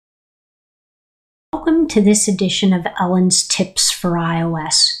Welcome to this edition of Ellen's Tips for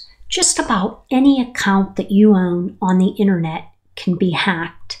iOS. Just about any account that you own on the internet can be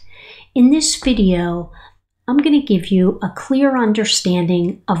hacked. In this video, I'm going to give you a clear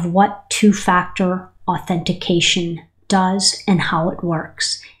understanding of what two-factor authentication does and how it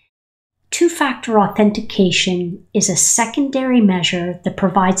works. Two-factor authentication is a secondary measure that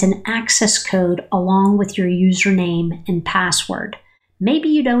provides an access code along with your username and password. Maybe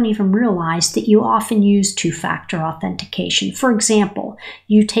you don't even realize that you often use two-factor authentication. For example,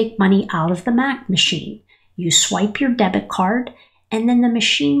 you take money out of the Mac machine, you swipe your debit card, and then the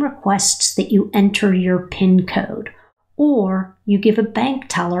machine requests that you enter your PIN code. Or you give a bank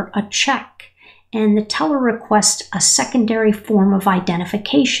teller a check, and the teller requests a secondary form of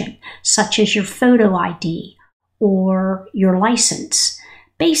identification, such as your photo ID or your license.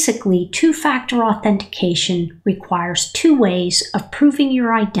 Basically, two-factor authentication requires two ways of proving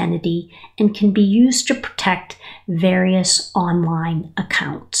your identity and can be used to protect various online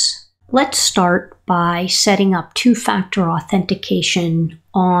accounts. Let's start by setting up two-factor authentication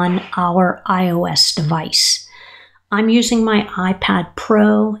on our iOS device. I'm using my iPad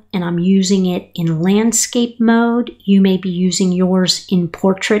Pro and I'm using it in landscape mode. You may be using yours in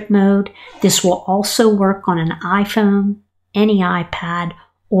portrait mode. This will also work on an iPhone, any iPad,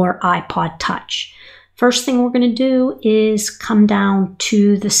 or iPod Touch. First thing we're going to do is come down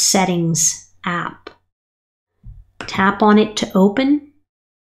to the Settings app. Tap on it to open.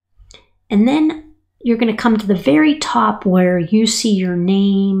 And then you're going to come to the very top where you see your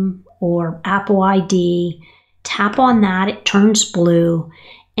name or Apple ID. Tap on that, it turns blue,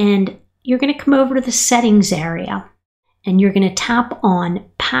 and you're going to come over to the Settings area and you're going to tap on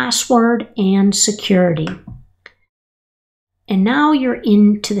Password and Security. And now you're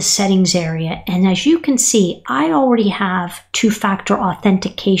into the settings area. And as you can see, I already have two-factor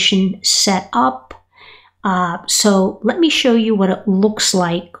authentication set up. So let me show you what it looks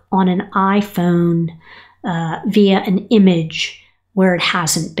like on an iPhone via an image where it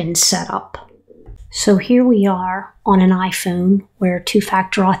hasn't been set up. So here we are on an iPhone where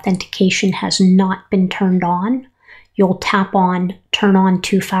two-factor authentication has not been turned on. You'll tap on Turn on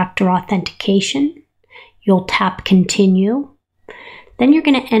two-factor authentication. You'll tap Continue. Then you're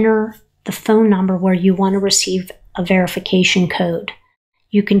going to enter the phone number where you want to receive a verification code.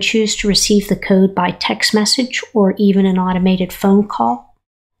 You can choose to receive the code by text message or even an automated phone call.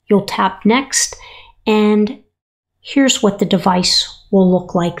 You'll tap Next, and here's what the device will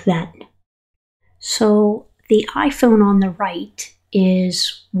look like then. So the iPhone on the right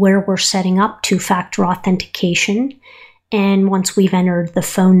is where we're setting up two-factor authentication, and once we've entered the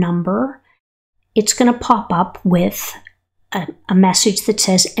phone number, it's going to pop up with a message that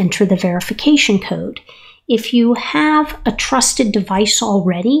says enter the verification code. If you have a trusted device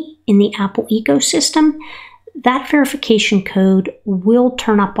already in the Apple ecosystem, that verification code will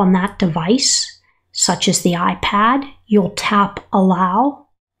turn up on that device, such as the iPad. You'll tap Allow,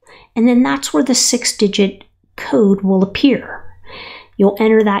 and then that's where the 6-digit code will appear. You'll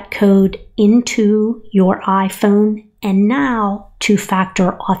enter that code into your iPhone, and now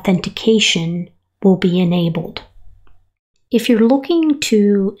two-factor authentication will be enabled. If you're looking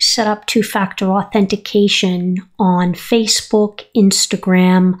to set up two-factor authentication on Facebook,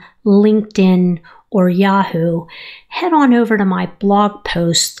 Instagram, LinkedIn, or Yahoo, head on over to my blog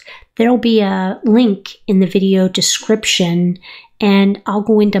post. There'll be a link in the video description, and I'll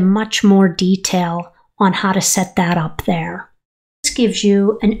go into much more detail on how to set that up there. This gives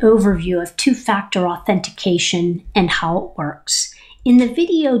you an overview of two-factor authentication and how it works. In the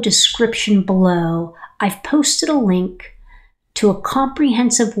video description below, I've posted a link to a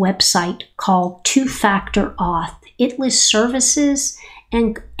comprehensive website called TwoFactor Auth. It lists services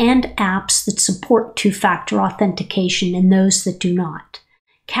and apps that support two-factor authentication and those that do not.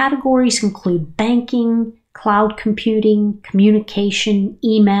 Categories include banking, cloud computing, communication,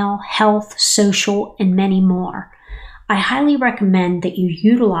 email, health, social, and many more. I highly recommend that you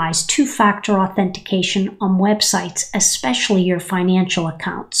utilize two-factor authentication on websites, especially your financial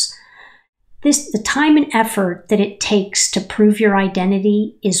accounts. The time and effort that it takes to prove your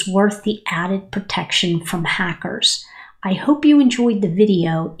identity is worth the added protection from hackers. I hope you enjoyed the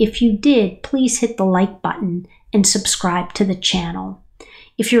video. If you did, please hit the like button and subscribe to the channel.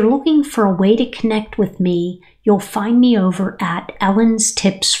 If you're looking for a way to connect with me, you'll find me over at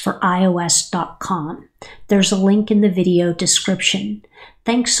ellenstipsforios.com. There's a link in the video description.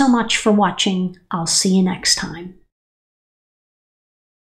 Thanks so much for watching. I'll see you next time.